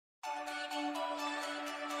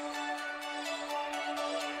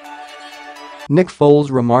Nick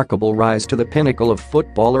Foles' remarkable rise to the pinnacle of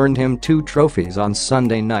football earned him 2 trophies on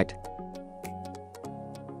Sunday night.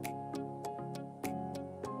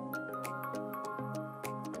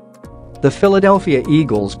 The Philadelphia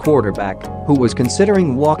Eagles quarterback, who was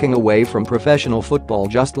considering walking away from professional football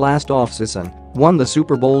just last offseason, won the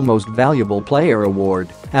Super Bowl Most Valuable Player award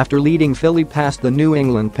after leading Philly past the New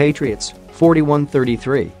England Patriots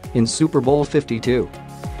 41-33 in Super Bowl LII.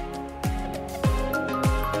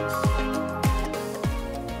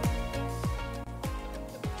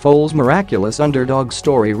 Foles' miraculous underdog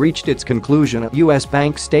story reached its conclusion at US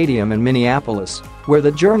Bank Stadium in Minneapolis, where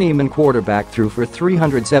the journeyman quarterback threw for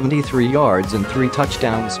 373 yards and 3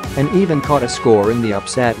 touchdowns and even caught a score in the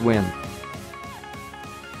upset win.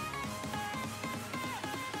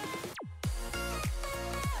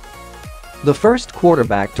 The first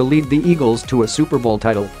quarterback to lead the Eagles to a Super Bowl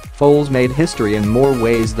title, Foles made history in more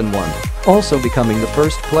ways than one, also becoming the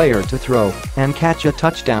first player to throw and catch a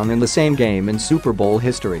touchdown in the same game in Super Bowl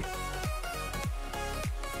history.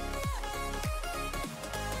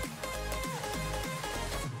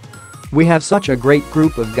 We have such a great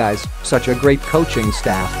group of guys, such a great coaching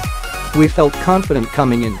staff. We felt confident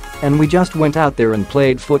coming in, and we just went out there and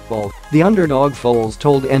played football, the underdog Foles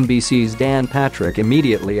told NBC's Dan Patrick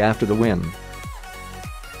immediately after the win.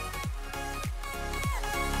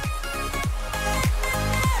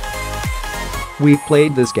 We've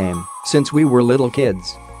played this game since we were little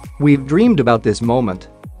kids. We've dreamed about this moment.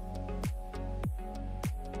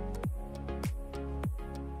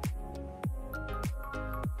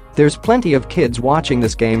 There's plenty of kids watching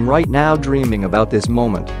this game right now dreaming about this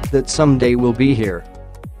moment that someday will be here.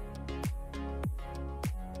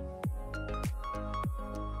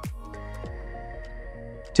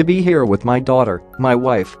 To be here with my daughter, my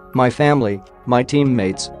wife, my family, my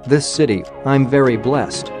teammates, this city, I'm very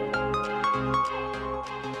blessed.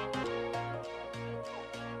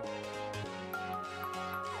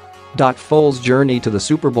 Foles' journey to the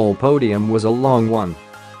Super Bowl podium was a long one.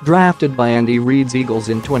 Drafted by Andy Reid's Eagles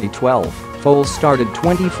in 2012, Foles started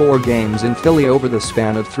 24 games in Philly over the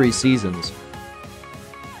span of 3 seasons.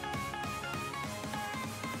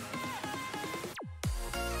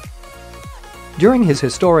 During his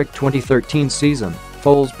historic 2013 season,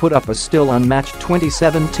 Foles put up a still unmatched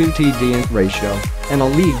 27-2 TD-INT ratio and a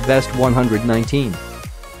league-best 119.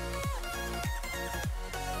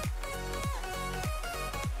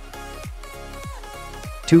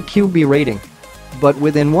 QB rating. But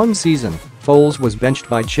within 1 season, Foles was benched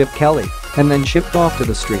by Chip Kelly and then shipped off to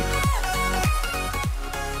the street.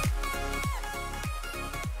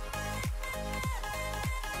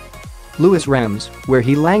 Louis Rams, where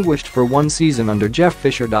he languished for 1 season under Jeff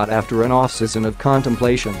Fisher.After an offseason of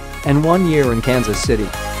contemplation and 1 year in Kansas City,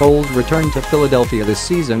 Foles returned to Philadelphia this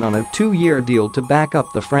season on a 2-year deal to back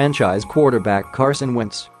up the franchise quarterback Carson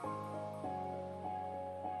Wentz.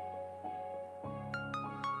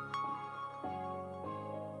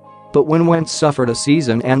 But when Wentz suffered a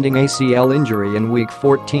season-ending ACL injury in Week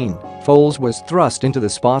 14, Foles was thrust into the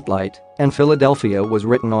spotlight and Philadelphia was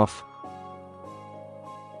written off.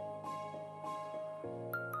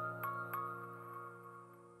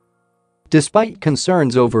 Despite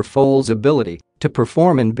concerns over Foles' ability to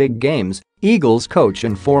perform in big games, Eagles coach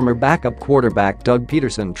and former backup quarterback Doug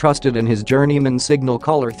Pederson trusted in his journeyman signal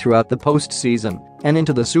caller throughout the postseason and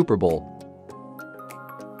into the Super Bowl.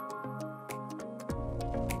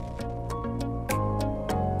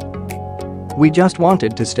 We just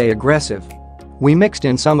wanted to stay aggressive. We mixed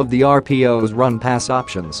in some of the RPOs run-pass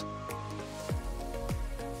options.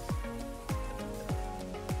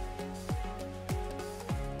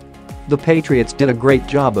 The Patriots did a great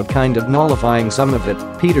job of kind of nullifying some of it,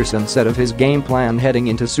 Pederson said of his game plan heading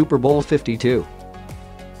into Super Bowl LII.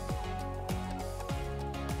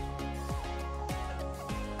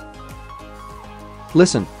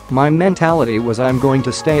 Listen, my mentality was I'm going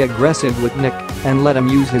to stay aggressive with Nick and let him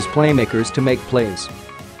use his playmakers to make plays.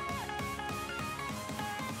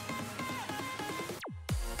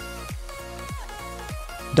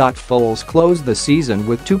 Foles closed the season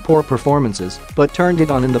with 2 poor performances but turned it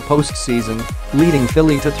on in the postseason, leading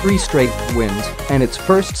Philly to 3 straight wins and its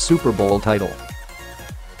first Super Bowl title.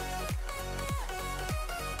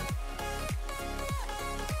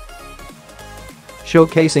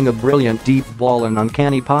 Showcasing a brilliant deep ball and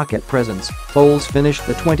uncanny pocket presence, Foles finished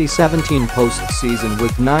the 2017 postseason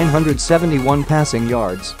with 971 passing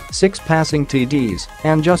yards, 6 passing TDs,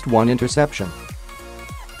 and just 1 interception.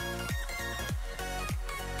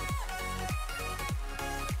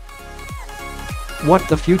 What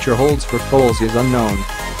the future holds for Foles is unknown.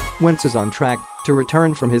 Wentz is on track to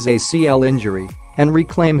return from his ACL injury and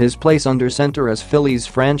reclaim his place under center as Philly's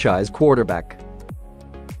franchise quarterback.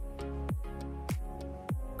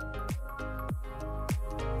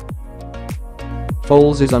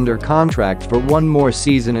 Foles is under contract for one more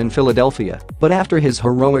season in Philadelphia, but after his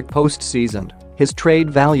heroic postseason, his trade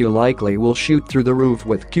value likely will shoot through the roof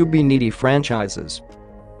with QB-needy franchises.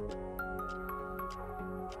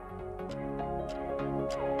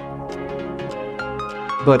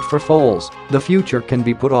 But for Foles, the future can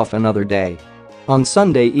be put off another day. On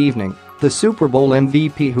Sunday evening, the Super Bowl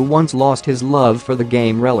MVP who once lost his love for the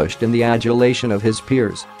game relished in the adulation of his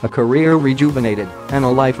peers, a career rejuvenated and a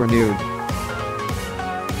life renewed.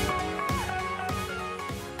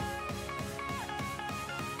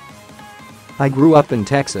 I grew up in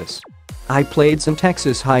Texas. I played some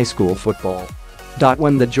Texas high school football.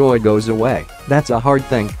 When the joy goes away, that's a hard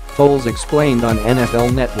thing, Foles explained on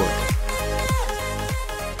NFL Network.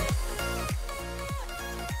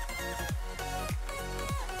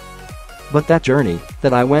 But that journey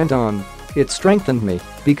that I went on, it strengthened me,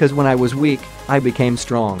 because when I was weak, I became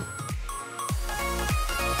strong.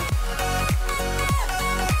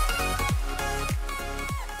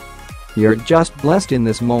 You're just blessed in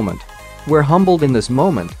this moment. We're humbled in this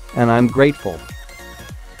moment, and I'm grateful.